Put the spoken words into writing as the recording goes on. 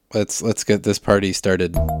let's get this party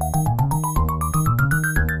started.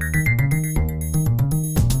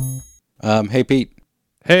 Hey Pete,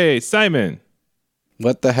 Hey, Simon.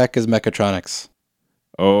 what the heck is mechatronics?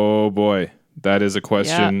 Oh boy, that is a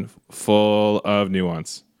question full of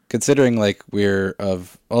nuance. Considering like we're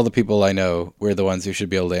of all the people I know, we're the ones who should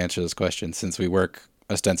be able to answer this question since we work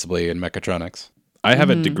ostensibly in mechatronics. I have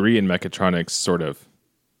a degree in mechatronics, sort of.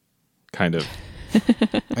 Kind of.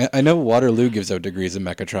 I know Waterloo gives out degrees in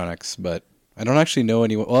mechatronics, but I don't actually know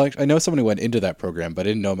anyone. Well, I know someone who went into that program, but I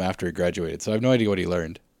didn't know him after he graduated, so I have no idea what he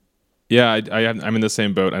learned. Yeah, I'm in the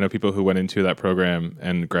same boat. I know people who went into that program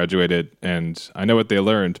and graduated, and I know what they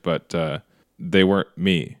learned, but they weren't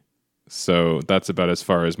me. So that's about as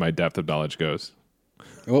far as my depth of knowledge goes.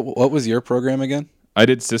 What was your program again? I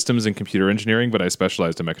did systems and computer engineering, but I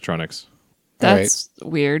specialized in mechatronics. That's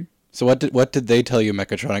weird. So what did they tell you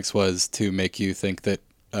mechatronics was to make you think that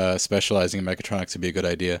specializing in mechatronics would be a good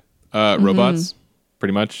idea? Robots,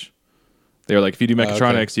 pretty much. They were like, if you do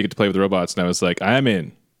mechatronics, okay. you get to play with robots. And I was like, I'm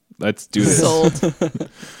in. Let's do this. Sold.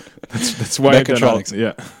 That's why I did all. Mechatronics.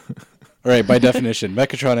 Yeah. All right, by definition,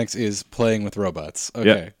 mechatronics is playing with robots.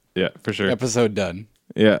 Okay. Yeah, for sure. Episode done.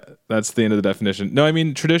 Yeah, that's the end of the definition. No, I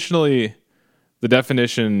mean, traditionally, the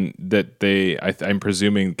definition that I'm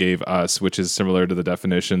presuming, gave us, which is similar to the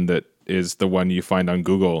definition that is the one you find on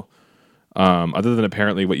Google, other than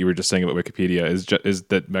apparently what you were just saying about Wikipedia, is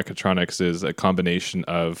that mechatronics is a combination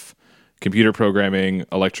of computer programming,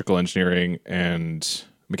 electrical engineering, and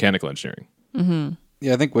mechanical engineering. Mm-hmm.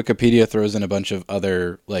 Yeah, I think Wikipedia throws in a bunch of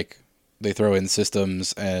other, like, they throw in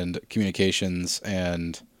systems and communications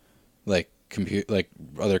and, like,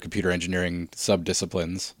 other computer engineering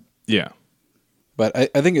sub-disciplines. Yeah. But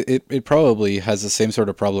I think it probably has the same sort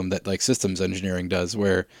of problem that, like, systems engineering does,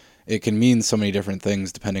 where it can mean so many different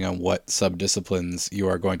things depending on what sub-disciplines you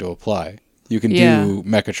are going to apply. You can do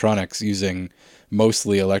mechatronics using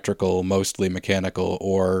mostly electrical, mostly mechanical,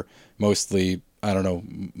 or mostly, I don't know,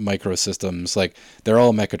 microsystems. Like, they're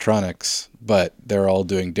all mechatronics, but they're all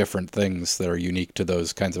doing different things that are unique to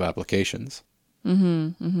those kinds of applications.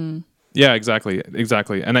 Mm-hmm. Mm-hmm. Yeah, exactly.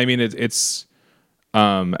 And I mean, it's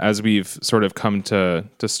as we've sort of come to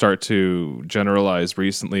start to generalize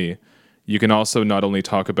recently, you can also not only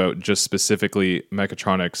talk about just specifically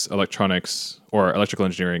mechatronics, electronics, or electrical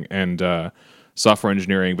engineering and software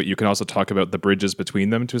engineering, but you can also talk about the bridges between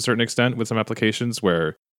them to a certain extent with some applications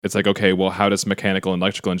where it's like, okay, well, how does mechanical and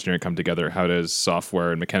electrical engineering come together? How does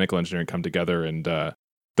software and mechanical engineering come together? And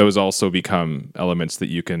those also become elements that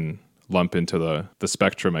you can lump into the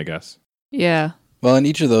spectrum, I guess. Yeah. Well, in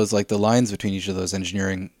each of those, like, the lines between each of those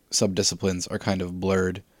engineering sub-disciplines are kind of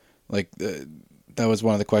blurred. Like, that was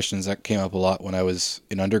one of the questions that came up a lot when I was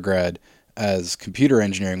in undergrad, as computer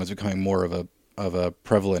engineering was becoming more of a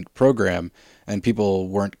prevalent program, and people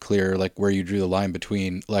weren't clear, like, where you drew the line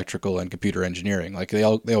between electrical and computer engineering. Like, they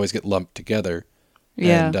always get lumped together.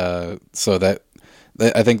 Yeah. And so that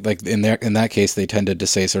I think, like, in that case, they tended to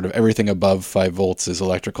say sort of everything above 5 volts is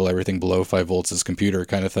electrical, everything below 5 volts is computer,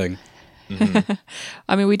 kind of thing. Mm-hmm.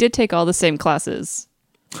 I mean, we did take all the same classes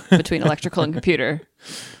between electrical and computer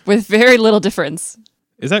with very little difference.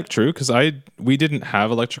 Is that true? Because we didn't have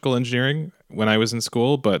electrical engineering when I was in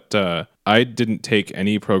school, but I didn't take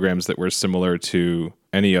any programs that were similar to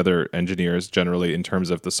any other engineers generally in terms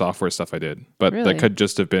of the software stuff I did. But Really? that could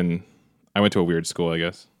just have been, I went to a weird school, I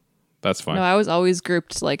guess. That's fine. No, I was always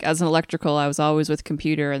grouped, like, as an electrical, I was always with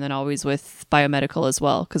computer and then always with biomedical as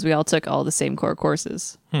well, because we all took all the same core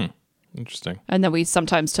courses. Interesting. And then we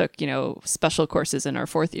sometimes took, special courses in our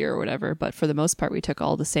 4th year or whatever, but for the most part, we took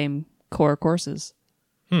all the same core courses.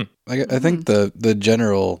 I think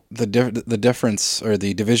the difference or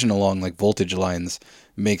the division along, like, voltage lines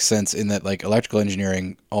makes sense in that, like, electrical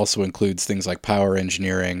engineering also includes things like power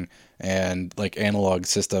engineering and, like, analog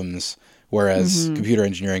systems, whereas computer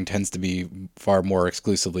engineering tends to be far more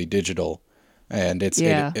exclusively digital. And that's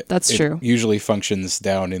true. It usually functions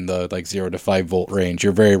down in the, like, 0 to 5 volt range.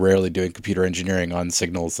 You're very rarely doing computer engineering on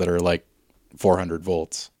signals that are like 400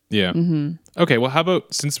 volts. Yeah. Mm-hmm. Okay, well, how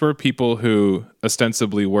about, since we're people who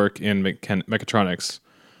ostensibly work in mechatronics,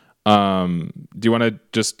 do you want to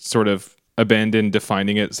just sort of abandon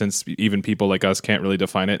defining it, since even people like us can't really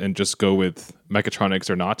define it, and just go with mechatronics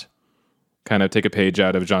or not? Kind of take a page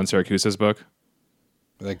out of John Syracuse's book?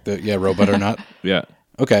 Like robot or not? Yeah.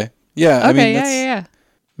 Okay. Yeah, Okay, I mean, yeah.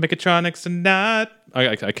 Mechatronics or not.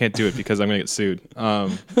 I can't do it because I'm going to get sued.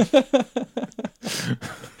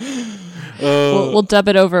 We'll dub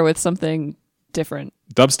it over with something different.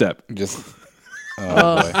 Dubstep. Just...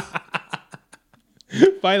 Oh. boy.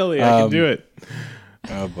 Finally, I can do it.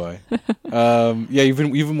 Oh boy. Yeah, you've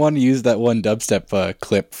been wanting to use that one dubstep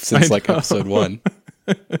clip since like episode 1.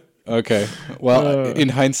 Okay. Well, in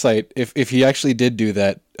hindsight, if he actually did do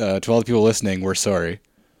that, to all the people listening, we're sorry.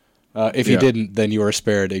 If he didn't, then you are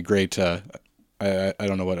spared a great. I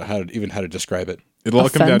don't know how to describe it. It'll all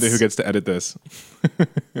come down to who gets to edit this.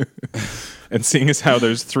 And seeing as how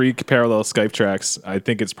there's 3 parallel Skype tracks, I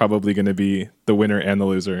think it's probably going to be the winner and the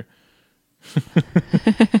loser.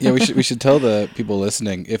 Yeah, we should tell the people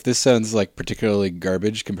listening, if this sounds like particularly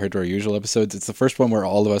garbage compared to our usual episodes, it's the first one where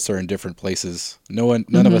all of us are in different places. None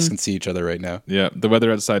of us can see each other right now. Yeah, the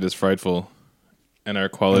weather outside is frightful, and our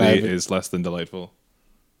quality is less than delightful.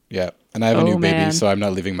 Yeah, and I have a new baby, so I'm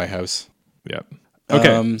not leaving my house. Yeah.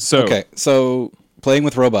 Okay. So playing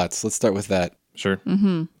with robots. Let's start with that. Sure.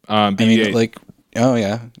 Mm-hmm.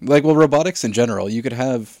 BB-8. Robotics in general.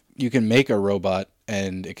 You can make a robot,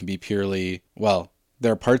 and it can be purely, well,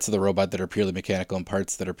 there are parts of the robot that are purely mechanical and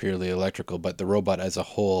parts that are purely electrical, but the robot as a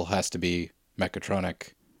whole has to be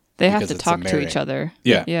mechatronic. They have to talk to each other.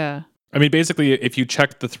 Yeah. Yeah. I mean, basically, if you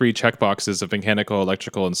check the 3 checkboxes of mechanical,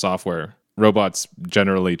 electrical, and software, robots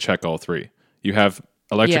generally check all 3. You have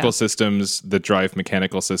electrical systems that drive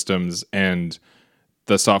mechanical systems, and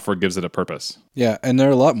the software gives it a purpose. Yeah, and there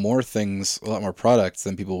are a lot more products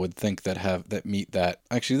than people would think that meet that.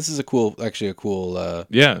 Actually, this is a cool experiment,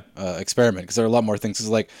 because there are a lot more things. It's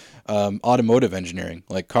like automotive engineering,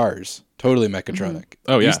 like cars, totally mechatronic.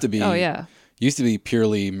 Mm-hmm. Oh yeah, used to be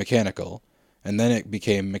purely mechanical, and then it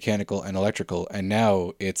became mechanical and electrical, and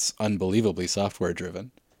now it's unbelievably software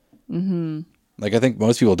driven. Mm-hmm. Like, I think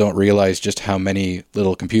most people don't realize just how many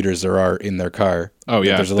little computers there are in their car. Oh,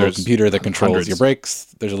 yeah. There's a little computer that controls hundreds. your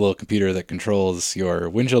brakes. There's a little computer that controls your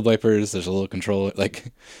windshield wipers. There's a little controller.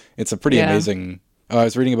 Like, it's a pretty amazing... I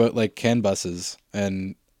was reading about, like, CAN buses,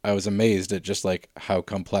 and I was amazed at just, like, how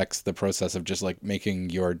complex the process of just, like, making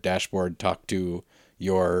your dashboard talk to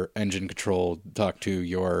your engine control, talk to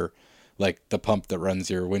your, like, the pump that runs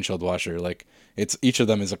your windshield washer. Like, each of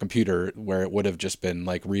them is a computer where it would have just been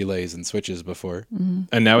like relays and switches before. Mm-hmm.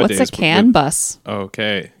 And nowadays, what's a CAN bus?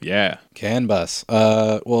 Okay, yeah, CAN bus.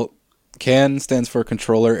 Well, CAN stands for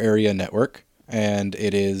Controller Area Network, and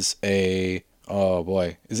it is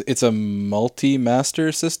it's a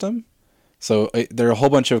multi-master system. So there are a whole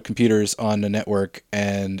bunch of computers on the network,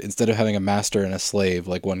 and instead of having a master and a slave,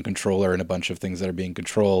 like one controller and a bunch of things that are being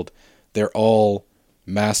controlled, they're all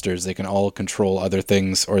masters. They can all control other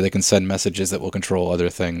things, or they can send messages that will control other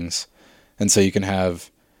things. And so you can have,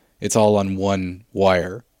 it's all on one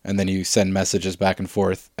wire, and then you send messages back and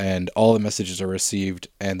forth, and all the messages are received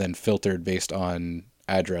and then filtered based on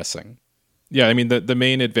addressing. Yeah, I mean, the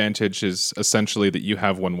main advantage is essentially that you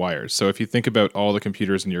have one wire. So if you think about all the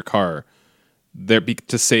computers in your car,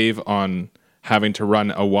 to save on having to run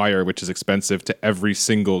a wire, which is expensive, to every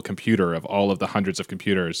single computer of all of the hundreds of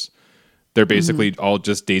computers, they're basically all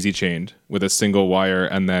just daisy chained with a single wire,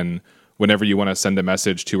 and then whenever you want to send a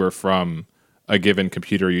message to or from a given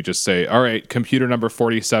computer, you just say, all right, computer number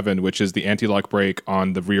 47, which is the anti-lock brake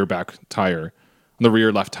on the rear back tire, the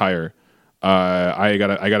rear left tire. I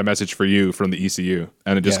got a message for you from the ECU,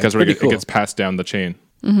 and it just it gets passed down the chain.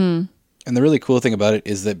 Mm-hmm. And the really cool thing about it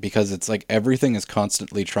is that because it's like everything is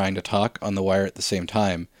constantly trying to talk on the wire at the same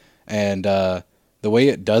time, and the way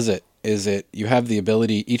it does it is you have the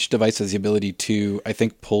ability, each device has the ability to, I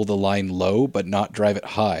think, pull the line low but not drive it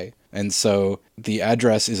high. And so the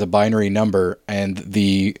address is a binary number, and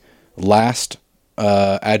the last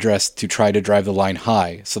address to try to drive the line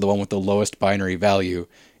high, so the one with the lowest binary value,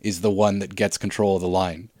 is the one that gets control of the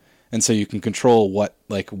line. And so you can control what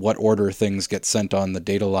order things get sent on the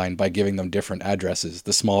data line by giving them different addresses.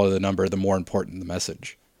 The smaller the number, the more important the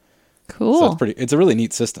message. Cool. So it's a really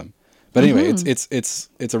neat system. But anyway,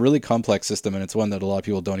 it's a really complex system, and it's one that a lot of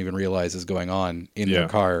people don't even realize is going on in their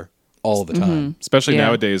car all the time. Especially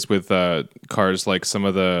nowadays with cars like some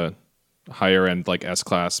of the higher end, like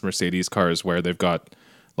S-Class Mercedes cars, where they've got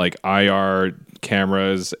like IR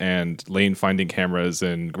cameras and lane finding cameras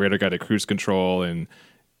and radar guided cruise control, and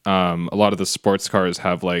a lot of the sports cars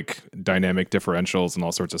have like dynamic differentials and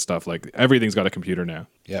all sorts of stuff. Like everything's got a computer now.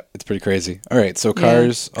 Yep, it's pretty crazy. All right, so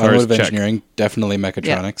cars, automotive engineering, definitely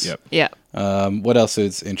mechatronics. Yep. What else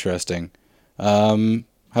is interesting? How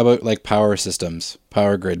about like power systems,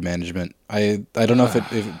 power grid management? I don't know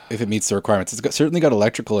if it meets the requirements. It's certainly got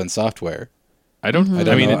electrical and software. I don't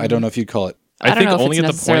know if you'd call it. I think only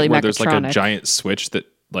at the point where there's like a giant switch that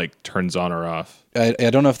like turns on or off. I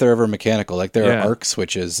don't know if they're ever mechanical. Like there are arc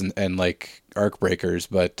switches and like arc breakers,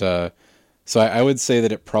 but so I would say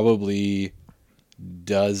that it probably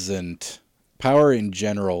doesn't. Power in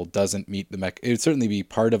general doesn't meet the it would certainly be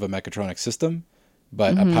part of a mechatronic system,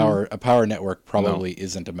 but a power network probably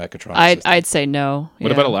isn't a mechatronic system. I'd say no.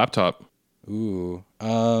 What about a laptop? Ooh.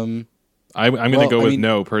 I'm going to go with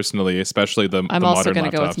no personally, especially the I'm the also modern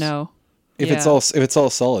going to go laptops. with no. If Yeah. it's all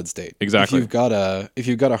solid state. Exactly. If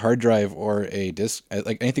you've got a hard drive or a disk,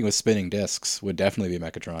 like anything with spinning disks would definitely be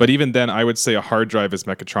mechatronic. But even then, I would say a hard drive is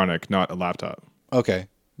mechatronic, not a laptop. okay.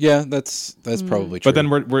 Yeah, that's probably true. But then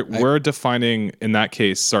we're defining in that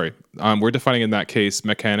case. Sorry, we're defining in that case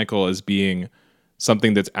mechanical as being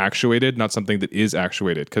something that's actuated, not something that is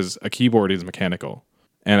actuated, because a keyboard is mechanical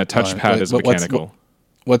and a touchpad is mechanical.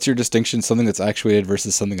 What's your distinction? Something that's actuated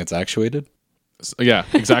versus something that's actuated? Yeah,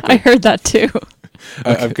 I exactly. heard that too.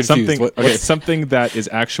 I'm confused. Something that is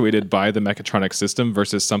actuated by the mechatronic system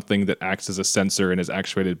versus something that acts as a sensor and is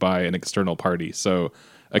actuated by an external party. So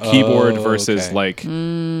a keyboard versus okay. like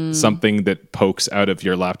something that pokes out of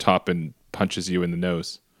your laptop and punches you in the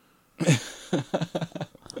nose.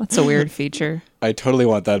 That's a weird feature. I totally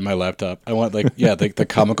want that in my laptop. I want the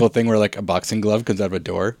comical thing where like a boxing glove comes out of a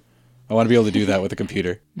door. I want to be able to do that with a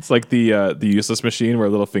computer. It's like the useless machine where a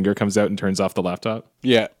little finger comes out and turns off the laptop.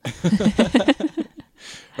 Yeah.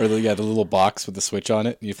 Or the little box with the switch on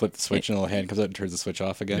it, and you flip the switch and a little hand comes out and turns the switch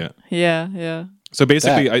off again. Yeah. Yeah. So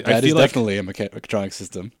basically, That I is feel like definitely a mechatronic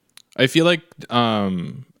system. I feel like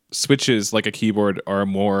switches like a keyboard are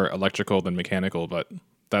more electrical than mechanical, but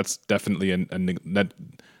that's definitely a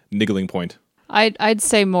niggling point. I'd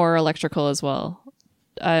say more electrical as well.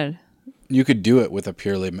 You could do it with a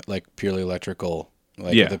purely electrical,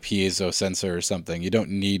 like Yeah. with a piezo sensor or something. You don't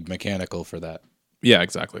need mechanical for that. Yeah,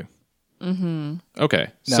 exactly. Mm-hmm. Okay,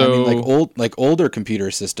 Now, so I mean, like older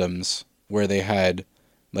computer systems where they had,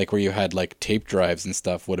 like where you had like tape drives and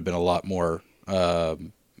stuff would have been a lot more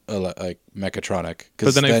like mechatronic.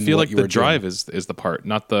 but then I feel what like you the were drive doing- is the part,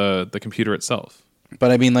 not the computer itself.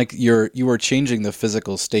 But I mean, like you were changing the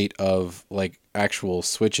physical state of like actual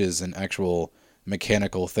switches and actual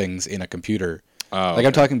mechanical things in a computer. Oh, Like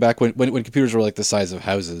I'm talking back when computers were like the size of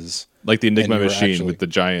houses. like the Enigma you were machine actually- with the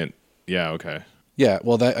giant. Yeah, okay. Yeah,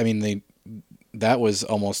 well, that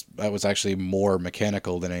was actually more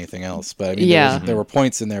mechanical than anything else. But I mean, Yeah. there were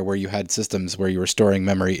points in there where you had systems where you were storing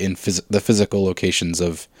memory in the physical locations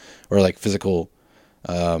of, or like physical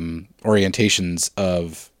orientations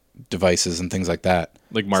of devices and things like that.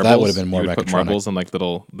 Like So marbles. that would have been more You would put mechatronic. marbles in like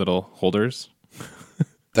little holders.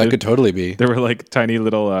 That could totally be There were like tiny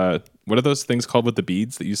little what are those things called with the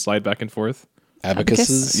beads that you slide back and forth?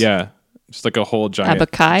 abacuses. Yeah, just like a whole giant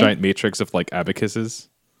Abaci? matrix of like abacuses.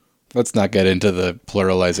 Let's not get into the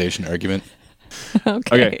pluralization argument.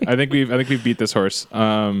 Okay, I think we've beat this horse.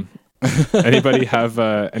 Anybody have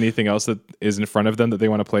anything else that is in front of them that they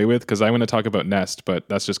want to play with? Because I want to talk about Nest, but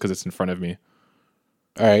that's just because it's in front of me.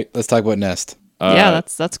 All right, let's talk about Nest. Yeah,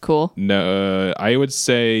 that's cool. No, I would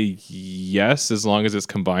say yes, as long as it's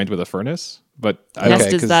combined with a furnace. But I Okay, don't.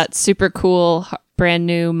 Nest is 'cause- that super cool, brand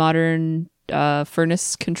new, modern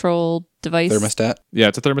furnace control device. Thermostat, Yeah,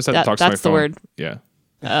 it's a thermostat that talks to my phone. That's the word. Yeah.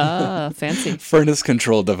 Fancy. furnace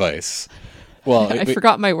control device. Well, I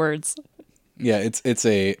forgot my words. yeah, it's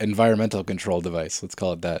a environmental control device. Let's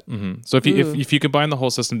call it that. So if you combine the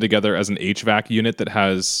whole system together as an HVAC unit that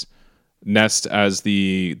has Nest as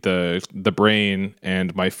the brain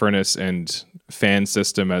and my furnace and fan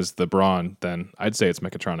system as the brawn, then I'd say it's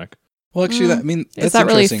mechatronic. Well, actually, that's Is that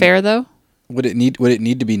really interesting. fair though? Would it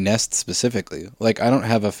need to be Nest specifically? Like, I don't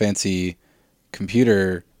have a fancy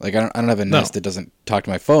computer. Like, I don't have a Nest that doesn't talk to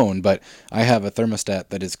my phone, but I have a thermostat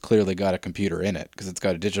that has clearly got a computer in it because it's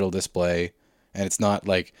got a digital display, and it's not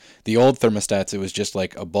like the old thermostats. It was just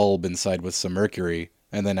like a bulb inside with some mercury,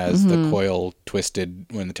 and then as the coil twisted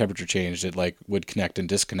when the temperature changed, it like would connect and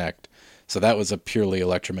disconnect. So that was a purely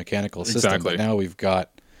electromechanical system. Exactly. But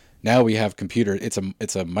now we have computer. It's a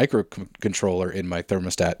microcontroller in my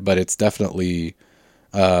thermostat, but it's definitely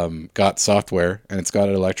got software and it's got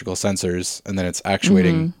electrical sensors, and then it's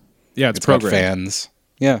actuating. Yeah, it's It's got programmed. fans.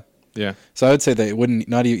 Yeah. Yeah. So I would say that it wouldn't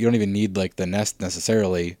you don't even need like the Nest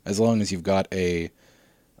necessarily, as long as you've got a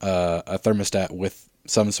thermostat with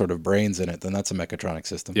some sort of brains in it, then that's a mechatronic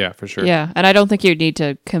system. Yeah, for sure. Yeah, and I don't think you'd need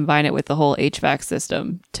to combine it with the whole HVAC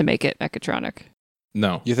system to make it mechatronic.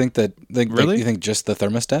 No. You think that Really? you think just the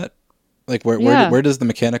thermostat? Like where Yeah. where does the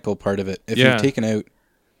mechanical part of it? If Yeah. you've taken out,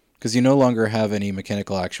 because you no longer have any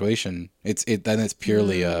mechanical actuation, then it's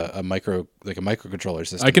purely a microcontroller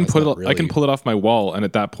system. I can That's put not it. I can really- pull it off my wall, and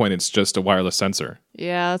at that point, it's just a wireless sensor.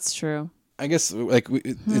 Yeah, that's true. I guess like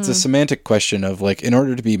it's a semantic question of like, in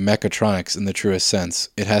order to be mechatronics in the truest sense,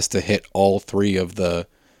 it has to hit all three of the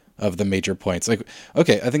major points. Like,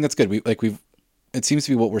 okay, I think that's good. It seems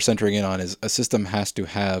to be what we're centering in on is a system has to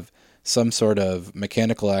have some sort of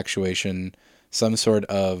mechanical actuation, some sort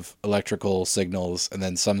of electrical signals and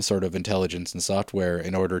then some sort of intelligence and software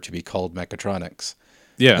in order to be called mechatronics.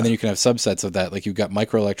 Yeah. And then you can have subsets of that. Like you've got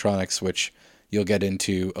microelectronics, which you'll get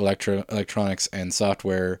into electronics and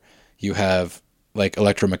software. You have like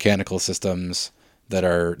electromechanical systems that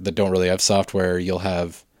don't really have software. You'll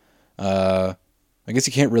have, I guess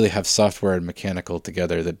you can't really have software and mechanical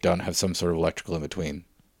together that don't have some sort of electrical in between.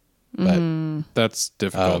 But that's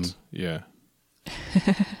difficult. Yeah.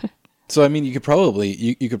 So I mean, you could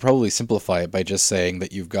probably simplify it by just saying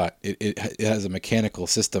that you've got it has a mechanical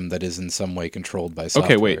system that is in some way controlled by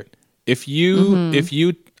software. Okay, wait. If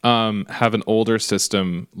you have an older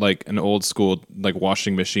system, like an old school like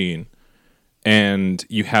washing machine, and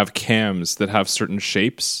you have cams that have certain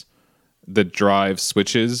shapes that drive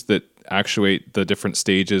switches that actuate the different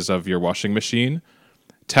stages of your washing machine,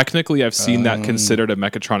 technically I've seen that considered a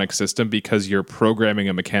mechatronic system because you're programming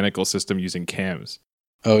a mechanical system using cams.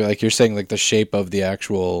 Oh, like you're saying like the shape of the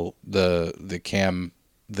actual the cam,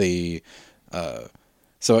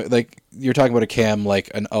 so like you're talking about a cam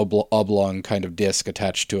like an oblong kind of disc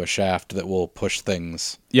attached to a shaft that will push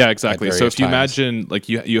things. Yeah, exactly. So if you times. imagine like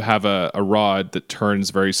you have a rod that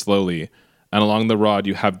turns very slowly, and along the rod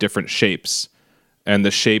you have different shapes, and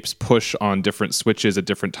the shapes push on different switches at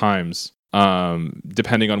different times.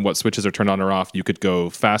 Depending on what switches are turned on or off, you could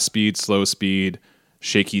go fast speed, slow speed,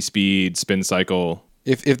 shaky speed, spin cycle.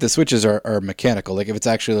 If the switches are mechanical, like if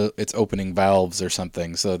it's opening valves or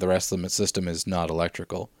something, so the rest of the system is not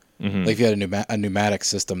electrical. Mm-hmm. Like if you had a pneumatic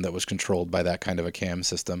system that was controlled by that kind of a cam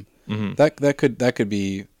system, that could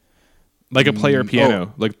be like a player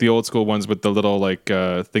piano, like the old school ones with the little like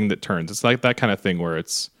thing that turns. It's like that kind of thing where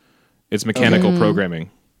it's mechanical programming.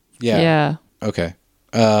 Yeah. Okay.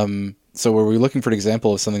 So were we looking for an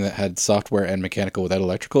example of something that had software and mechanical without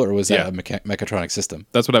electrical, or was that a mechatronic system?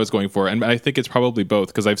 That's what I was going for. And I think it's probably both,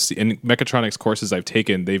 because I've seen in mechatronics courses I've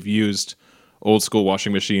taken, they've used old school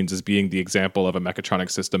washing machines as being the example of a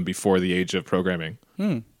mechatronic system before the age of programming.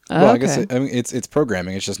 Well, I guess it's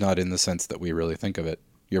programming. It's just not in the sense that we really think of it.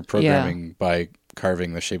 You're programming by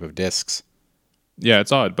carving the shape of discs. Yeah,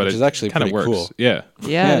 it's odd, but it actually kind of works. Cool. Yeah.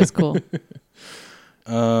 Yeah, it's cool.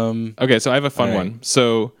 Okay, so I have a fun one.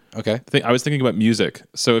 So okay, I was thinking about music.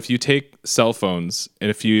 So if you take cell phones,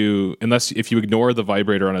 and if you ignore the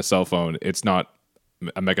vibrator on a cell phone, it's not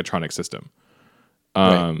a mechatronic system.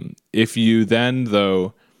 Right. If you then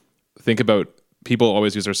though think about, people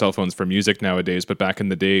always use their cell phones for music nowadays, but back in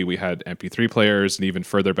the day we had MP3 players, and even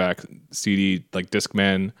further back CD like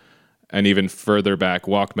Discman, and even further back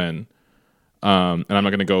Walkman. And I'm not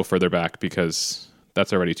going to go further back because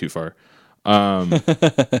that's already too far.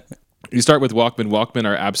 You start with Walkman. Walkman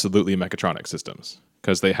are absolutely mechatronic systems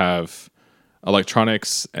because they have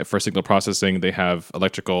electronics for signal processing, they have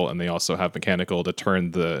electrical, and they also have mechanical to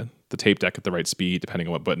turn the tape deck at the right speed depending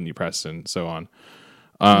on what button you press and so on.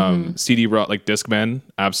 CD like Discman,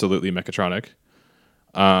 absolutely mechatronic.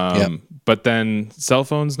 But then cell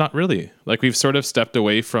phones, not really. Like we've sort of stepped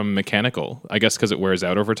away from mechanical, I guess because it wears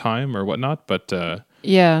out over time or whatnot. But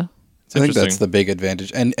yeah. I think that's the big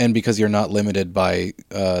advantage, and because you're not limited by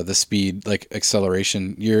the speed, like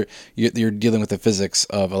acceleration, you're dealing with the physics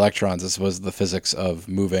of electrons as opposed to the physics of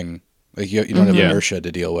moving. Like you don't have inertia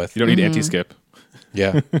to deal with. You don't need anti-skip.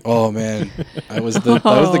 Yeah. Oh man, that was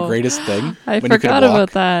the greatest thing. I forgot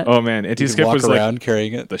about that. Oh man, anti-skip was around like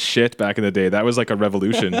carrying it. The shit back in the day. That was like a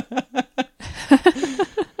revolution.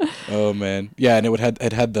 Oh man, yeah, and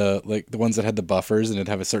it had the ones that had the buffers, and it'd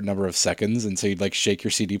have a certain number of seconds, and so you'd like shake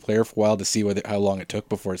your CD player for a while to see how long it took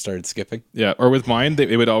before it started skipping. Yeah, or with mine,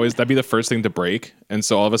 that'd be the first thing to break, and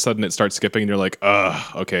so all of a sudden it starts skipping, and you're like,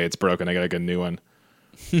 okay, it's broken. I gotta get a new one.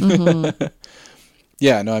 Mm-hmm.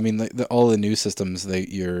 Yeah, no, I mean all the new systems,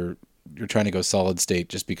 you're trying to go solid state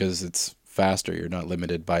just because it's faster. You're not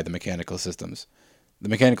limited by the mechanical systems. The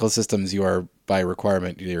mechanical systems, you are by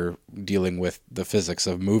requirement, you're dealing with the physics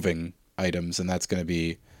of moving items, and that's going to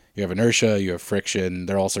be, you have inertia, you have friction,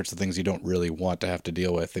 there are all sorts of things you don't really want to have to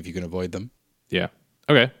deal with if you can avoid them. Yeah.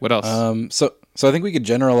 Okay, what else? So I think we could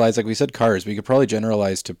generalize, like we said, cars, we could probably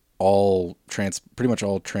generalize to pretty much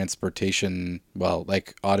all transportation, well,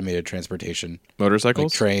 like automated transportation.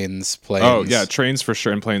 Motorcycles? Like trains, planes. Oh, yeah, trains for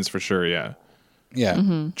sure, and planes for sure, yeah. Yeah.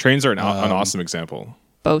 Mm-hmm. Trains are an awesome example.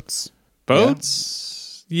 Boats?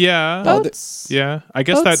 Yeah. Boats. Yeah. I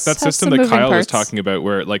guess Boats that have system some that Kyle moving was parts. talking about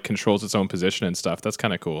where it like controls its own position and stuff. That's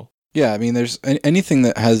kind of cool. Yeah, I mean, there's anything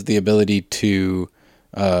that has the ability to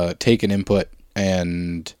take an input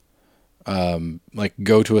and like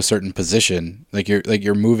go to a certain position. Like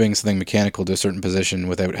you're moving something mechanical to a certain position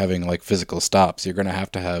without having like physical stops. You're going to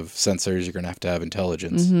have sensors. You're going to have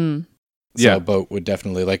intelligence. Mm-hmm. So a boat would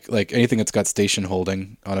definitely like anything that's got station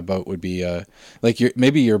holding on a boat would be like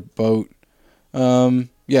your boat.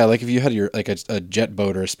 Yeah, like if you had your like a jet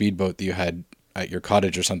boat or a speedboat that you had at your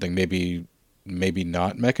cottage or something, maybe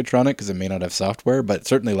not mechatronic because it may not have software, but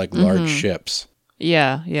certainly like large ships.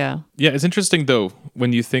 Yeah. Yeah, it's interesting though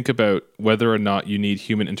when you think about whether or not you need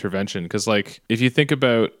human intervention, because like if you think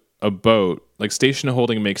about a boat, like station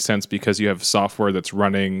holding makes sense because you have software that's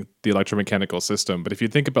running the electromechanical system. But if you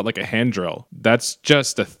think about like a hand drill, that's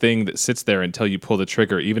just a thing that sits there until you pull the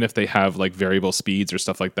trigger, even if they have like variable speeds or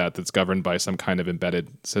stuff like that that's governed by some kind of embedded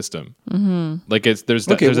system. Like there's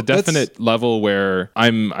a definite level where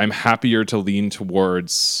I'm happier to lean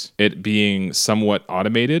towards it being somewhat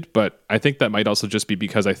automated, but I think that might also just be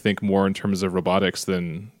because I think more in terms of robotics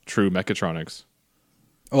than true mechatronics.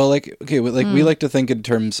 Well, we like to think in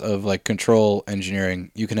terms of like control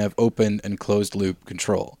engineering. You can have open and closed loop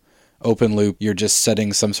control. Open loop, you're just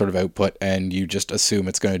setting some sort of output and you just assume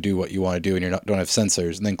it's going to do what you want to do, and don't have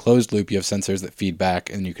sensors. And then closed loop, you have sensors that feed back,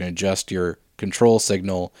 and you can adjust your control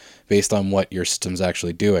signal based on what your system's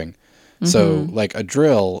actually doing. So like a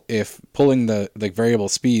drill, if pulling the like variable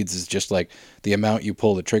speeds is just like the amount you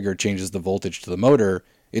pull the trigger changes the voltage to the motor,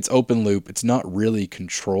 it's open loop. It's not really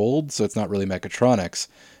controlled, so it's not really mechatronics.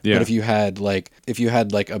 Yeah. But if you had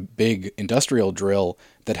like a big industrial drill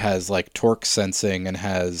that has like torque sensing and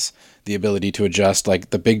has the ability to adjust,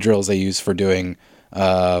 like the big drills they use for doing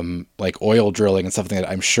like oil drilling and stuff like that,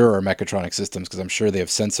 I'm sure are mechatronic systems, because I'm sure they have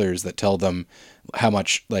sensors that tell them how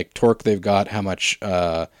much like torque they've got, how much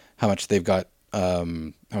they've got, how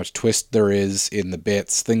much twist there is in the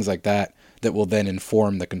bits, things like that will then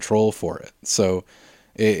inform the control for it. So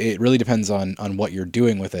it really depends on what you're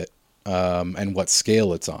doing with it, and what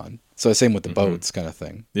scale it's on. So same with the boats kind of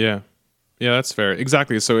thing. Yeah, that's fair.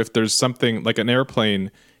 Exactly. So if there's something like an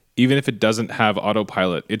airplane, even if it doesn't have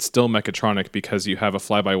autopilot, it's still mechatronic because you have a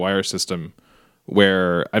fly-by-wire system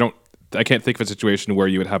where I can't think of a situation where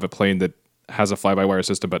you would have a plane that has a fly-by-wire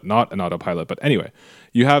system but not an autopilot. But anyway,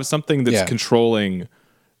 you have something that's controlling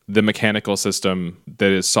the mechanical system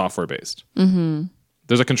that is software-based.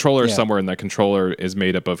 There's a controller somewhere, and that controller is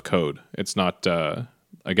made up of code. It's not,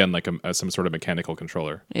 again, like some sort of mechanical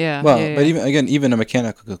controller. Yeah. Well, but even a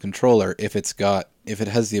mechanical controller, if it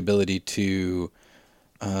has the ability to,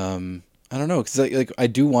 I don't know, because like I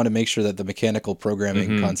do want to make sure that the mechanical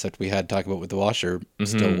programming concept we had talked about with the washer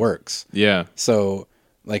still works. Yeah. So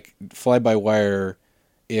like fly-by-wire,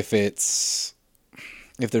 if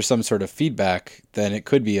there's some sort of feedback, then it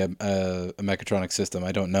could be a mechatronic system.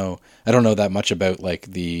 I don't know that much about like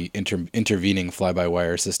the intervening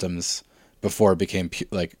fly-by-wire systems before it became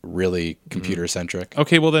like really computer centric.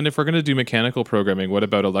 Okay, well then if we're going to do mechanical programming, what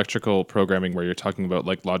about electrical programming where you're talking about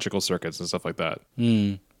like logical circuits and stuff like that?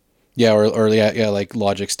 Yeah, or like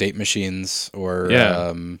logic state machines or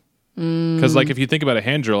because like if you think about a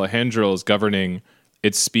hand drill is governing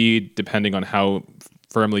its speed depending on how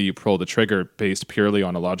firmly you pull the trigger based purely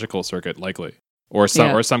on a logical circuit, likely, or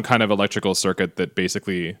some kind of electrical circuit that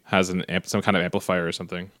basically has some kind of amplifier or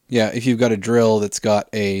something. Yeah, if you've got a drill that's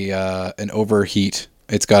got an overheat,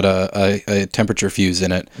 it's got a temperature fuse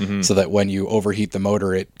in it, so that when you overheat the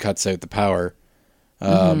motor, it cuts out the power.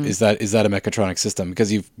 Is that a mechatronic system?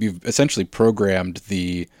 Because you've essentially programmed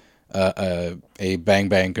a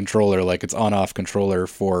bang controller, like it's on-off controller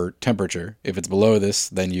for temperature. If it's below this,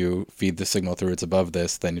 then you feed the signal through. It's above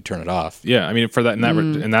this, then you turn it off. Yeah, I mean, for that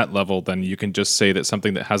in that level, then you can just say that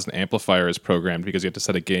something that has an amplifier is programmed because you have to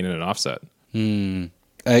set a gain and an offset.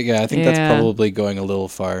 I think that's probably going a little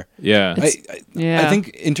far. Yeah. I think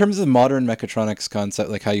in terms of modern mechatronics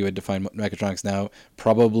concept, like how you would define mechatronics now,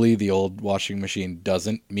 probably the old washing machine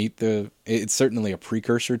doesn't meet it's certainly a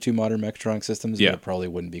precursor to modern mechatronic systems, but it probably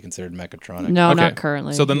wouldn't be considered mechatronic. No, not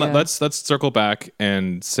currently. So then let's circle back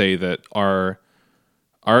and say that our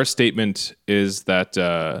statement is that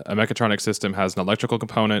a mechatronic system has an electrical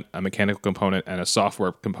component, a mechanical component, and a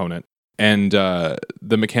software component. And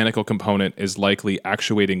the mechanical component is likely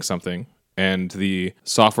actuating something, and the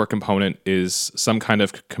software component is some kind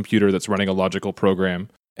of computer that's running a logical program,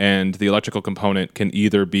 and the electrical component can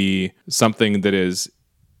either be something that is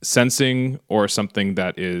sensing or something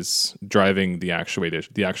that is driving the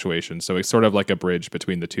actuation. So it's sort of like a bridge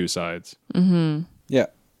between the two sides. Yeah.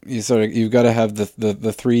 You've got to have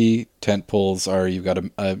the three tent poles are you've got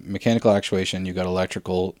a mechanical actuation, you've got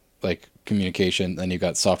electrical like communication, then you've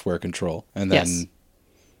got software control, and then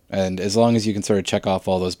and as long as you can sort of check off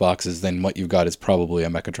all those boxes, then what you've got is probably a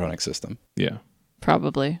mechatronic system. Yeah,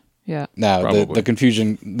 probably. Yeah. Now the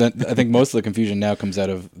confusion, I think most of the confusion now comes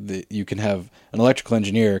out of you can have an electrical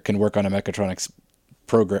engineer can work on a mechatronics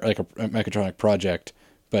program, like a mechatronic project,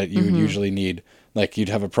 but you would usually need, like, you'd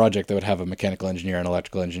have a project that would have a mechanical engineer, an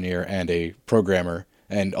electrical engineer, and a programmer,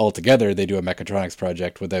 and all together they do a mechatronics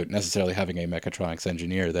project without necessarily having a mechatronics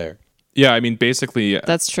engineer there. Yeah, I mean, basically,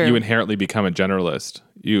 That's true. You inherently become a generalist.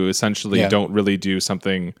 You essentially Yeah. don't really do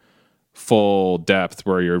something full depth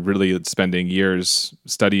where you're really spending years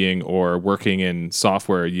studying or working in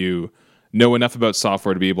software. You know enough about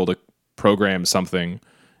software to be able to program something.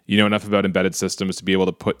 You know enough about embedded systems to be able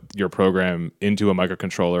to put your program into a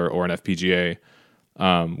microcontroller or an FPGA,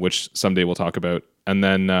 which someday we'll talk about. And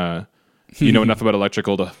then you know enough about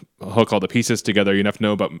electrical to hook all the pieces together. You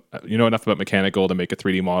know enough about mechanical to make a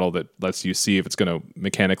 3D model that lets you see if it's going to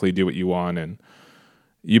mechanically do what you want. And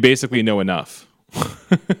you basically know enough.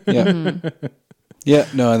 Yeah. Yeah,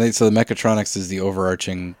 no, so the mechatronics is the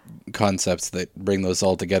overarching concepts that bring those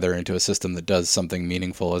all together into a system that does something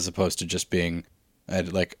meaningful, as opposed to just being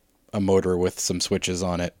like a motor with some switches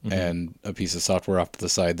on it and a piece of software off to the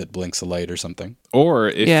side that blinks a light or something. Or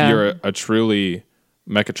if you're a truly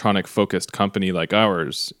mechatronic focused company like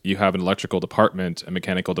ours, you have an electrical department, a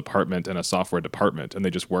mechanical department, and a software department, and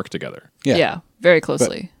they just work together. Yeah, very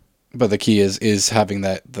closely. But the key is having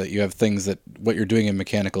that you have things that what you're doing in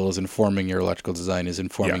mechanical is informing your electrical design, is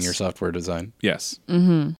informing your software design. Yes.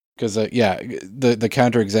 Because the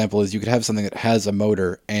counter example is you could have something that has a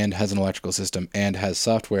motor and has an electrical system and has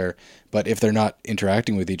software, but if they're not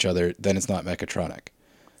interacting with each other, then it's not mechatronic.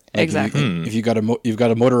 Like Exactly. If you've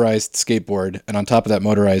got a motorized skateboard, and on top of that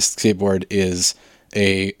motorized skateboard is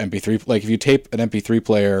a MP3. Like if you tape an MP3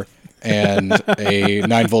 player and a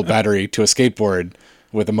 9-volt battery to a skateboard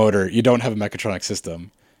with a motor, you don't have a mechatronic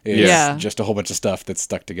system. It's just a whole bunch of stuff that's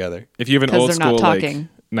stuck together. If you have an 'Cause old they're not school like talking.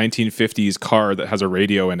 1950s car that has a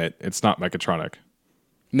radio in it, it's not mechatronic.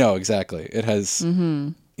 No, exactly. It has.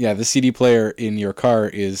 Yeah, the CD player in your car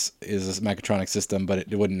is a mechatronic system, but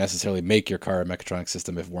it wouldn't necessarily make your car a mechatronic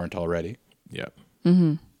system if it weren't already. Yeah.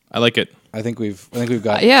 I like it. I think we've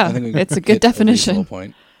got. Yeah, I think we've it's a good hit definition. reasonable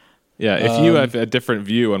point. Yeah, if you have a different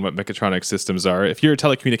view on what mechatronic systems are, if you're a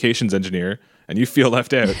telecommunications engineer and you feel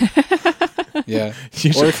left out, Yeah.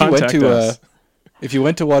 you should Or if you went contact to us. if you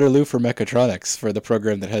went to Waterloo for mechatronics, for the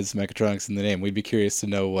program that has mechatronics in the name, we'd be curious to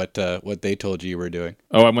know what they told you were doing.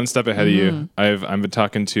 Oh, I'm one step ahead of you. I've been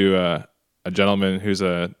talking to a gentleman who's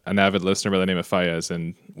an avid listener by the name of Fayez,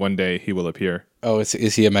 and one day he will appear. Oh, is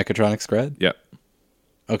he a mechatronics grad? Yep.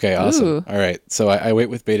 Okay, awesome. Ooh. All right, so I wait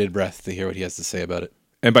with bated breath to hear what he has to say about it.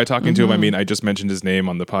 And by talking to him, I mean I just mentioned his name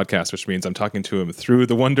on the podcast, which means I'm talking to him through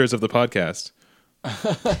the wonders of the podcast.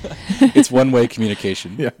 It's one-way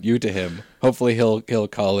communication. Yeah. You to him. Hopefully he'll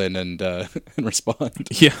call in and respond.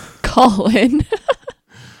 Yeah. Call in.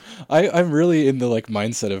 I'm really in the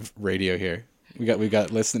mindset of radio here. We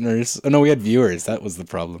got listeners. Oh no, we had viewers. That was the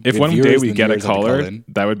problem. If We had one day viewers, we then get a viewers had to call caller, in.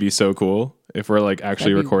 that would be so cool. If we're actually That'd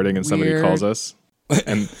be recording and somebody weird. calls us,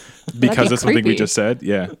 and because be of something we creepy. just said,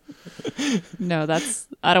 yeah. No,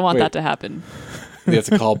 I don't want Wait. that to happen. We have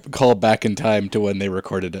to call back in time to when they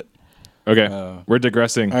recorded it. Okay, we're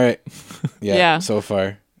digressing. All right. Yeah. Yeah. So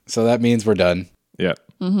far, so that means we're done. Yeah.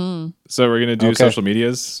 So we're gonna do Okay. social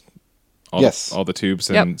medias. Yes. All the tubes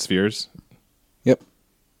and Yep. spheres. Yep.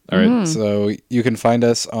 All right. So you can find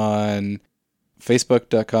us on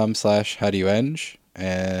Facebook.com/howdoyoueng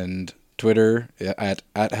and Twitter at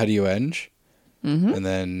howdoyoueng, and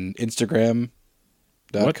then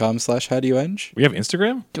Instagram.com/howdoyoueng. We have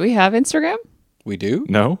Instagram? Do we have Instagram? We do?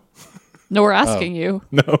 No. No, we're asking you.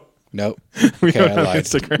 No. Nope. We Okay, don't I have lied.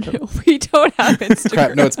 Instagram. We don't have Instagram.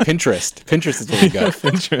 Crap. No, it's Pinterest. Pinterest is what we got.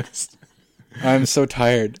 Pinterest. I'm so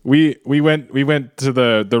tired. We went to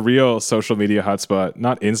the real social media hotspot,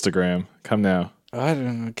 not Instagram. Come now. I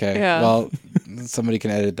don't. Okay. Yeah. Well, somebody can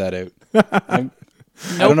edit that out. I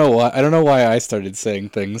don't know why. I don't know why I started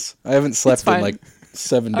saying things. I haven't slept in fine.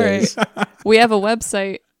 7 All days. right. We have a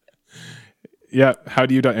website. Yeah,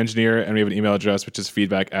 howdoyou.engineer, and we have an email address which is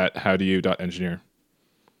feedback@howdoyou.engineer.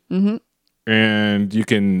 And you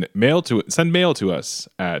can send mail to us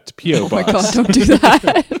at PO Oh my Box. god, don't do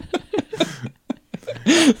that.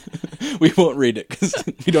 We won't read it because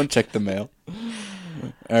we don't check the mail.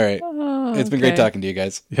 All right. It's been great okay. talking to you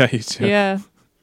guys. Yeah, you too. Yeah.